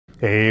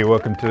Hey,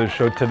 welcome to the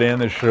show. Today on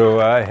the show,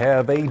 I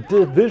have a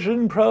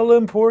division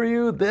problem for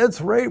you. That's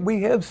right,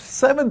 we have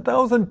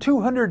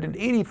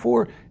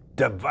 7,284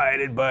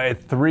 divided by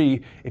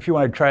 3. If you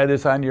want to try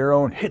this on your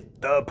own,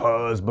 hit the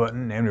pause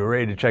button, and you're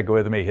ready to check it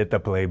with me, hit the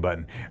play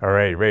button. All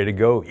right, ready to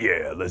go?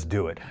 Yeah, let's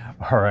do it.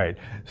 All right,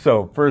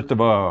 so first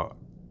of all,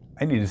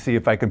 I need to see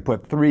if I can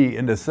put 3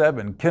 into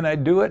 7. Can I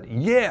do it?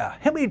 Yeah.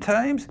 How many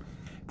times?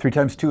 3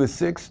 times 2 is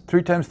 6.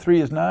 3 times 3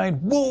 is 9.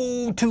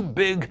 Whoa, too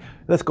big.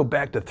 Let's go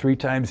back to 3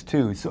 times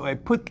 2. So I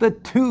put the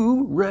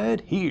 2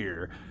 right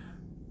here.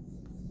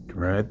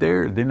 Right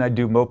there. Then I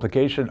do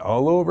multiplication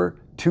all over.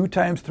 2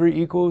 times 3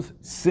 equals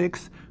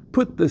 6.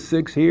 Put the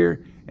 6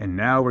 here. And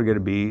now we're going to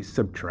be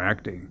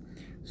subtracting.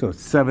 So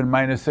 7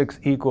 minus 6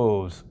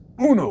 equals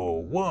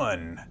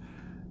 1.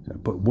 So I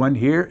put 1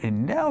 here.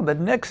 And now the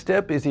next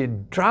step is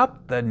you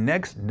drop the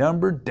next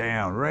number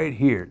down right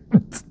here.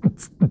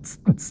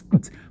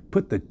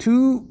 Put the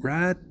 2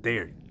 right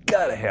there.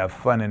 Gotta have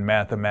fun in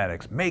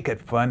mathematics. Make it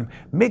fun.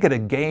 Make it a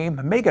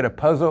game. Make it a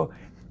puzzle.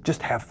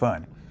 Just have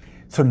fun.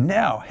 So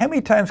now, how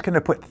many times can I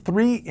put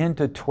 3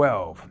 into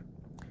 12?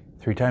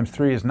 3 times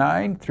 3 is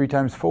 9. 3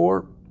 times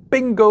 4,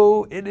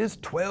 bingo, it is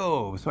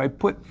 12. So I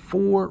put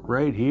 4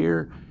 right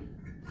here.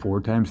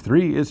 4 times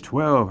 3 is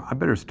 12. I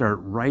better start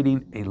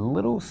writing a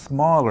little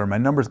smaller. My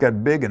numbers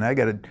got big and I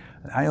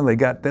only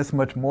got this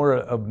much more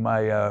of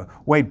my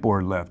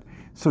whiteboard left.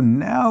 So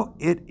now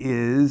it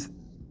is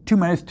 2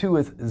 minus 2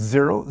 is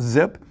 0,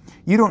 zip.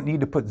 You don't need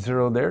to put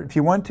 0 there. If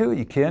you want to,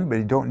 you can, but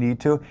you don't need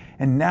to.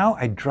 And now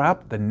I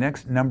drop the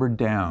next number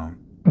down.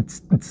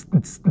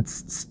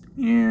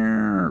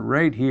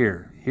 Right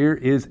here. Here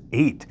is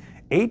 8.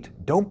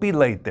 8, don't be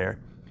late there.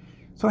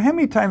 So how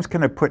many times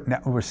can I put, now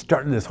we're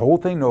starting this whole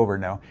thing over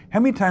now. How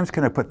many times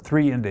can I put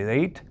 3 into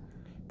 8?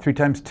 3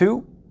 times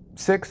 2,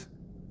 6.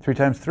 3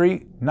 times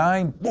 3,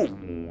 9.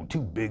 Whoa,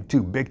 too big,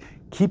 too big.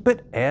 Keep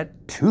it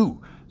at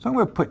 2. So I'm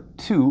going to put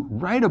 2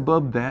 right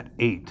above that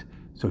 8.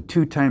 So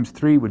 2 times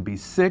 3 would be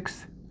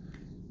 6.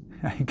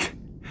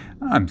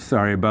 I'm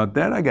sorry about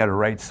that. I got to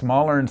write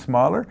smaller and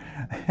smaller.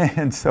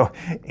 And so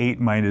 8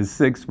 minus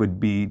 6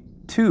 would be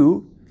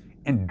 2.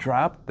 And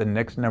drop the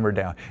next number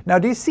down. Now,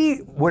 do you see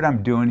what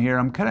I'm doing here?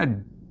 I'm kind of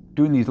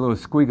doing these little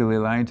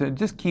squiggly lines. It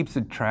just keeps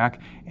it track.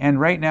 And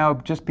right now,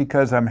 just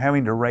because I'm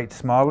having to write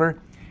smaller,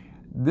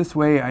 this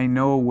way I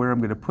know where I'm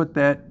going to put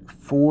that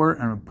 4,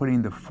 and I'm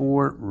putting the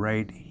 4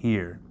 right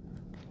here.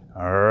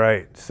 All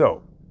right,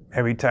 so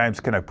how many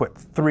times can I put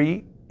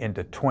 3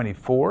 into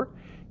 24?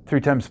 3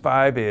 times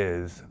 5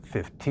 is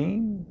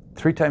 15.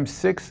 3 times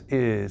 6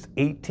 is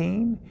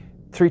 18.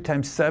 3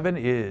 times 7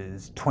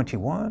 is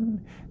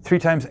 21. 3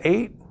 times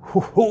 8,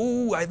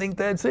 I think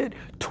that's it,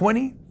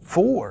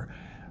 24.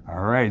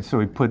 All right, so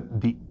we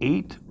put the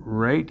 8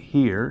 right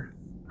here,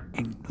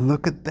 and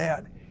look at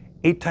that.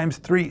 8 times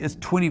 3 is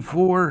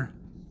 24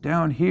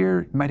 down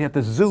here. You might have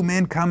to zoom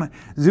in,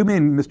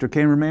 Mr.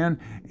 Cameraman.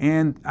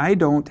 And I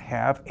don't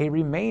have a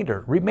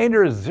remainder.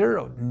 Remainder is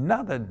 0,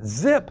 nothing,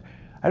 zip.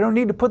 I don't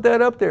need to put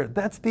that up there.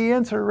 That's the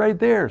answer right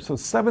there. So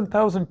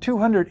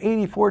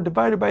 7,284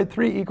 divided by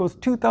 3 equals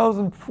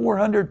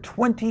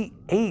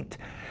 2,428.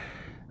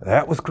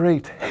 That was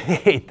great.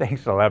 Hey,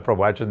 thanks a lot for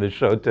watching the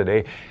show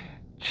today.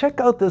 Check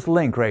out this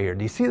link right here.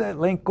 Do you see that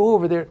link? Go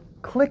over there.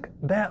 Click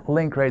that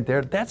link right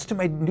there. That's to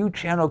my new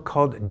channel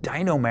called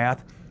Dino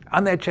Math.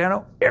 On that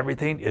channel,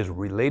 everything is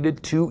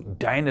related to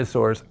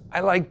dinosaurs. I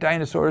like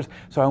dinosaurs,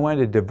 so I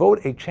wanted to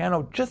devote a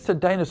channel just to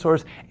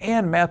dinosaurs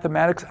and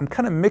mathematics. I'm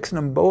kind of mixing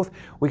them both.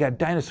 We got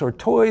dinosaur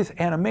toys,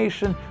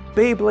 animation,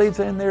 Beyblades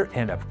in there,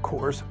 and of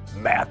course,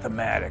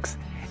 mathematics.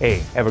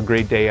 Hey, have a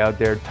great day out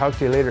there. Talk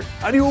to you later.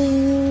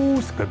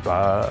 Adios.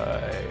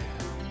 Goodbye.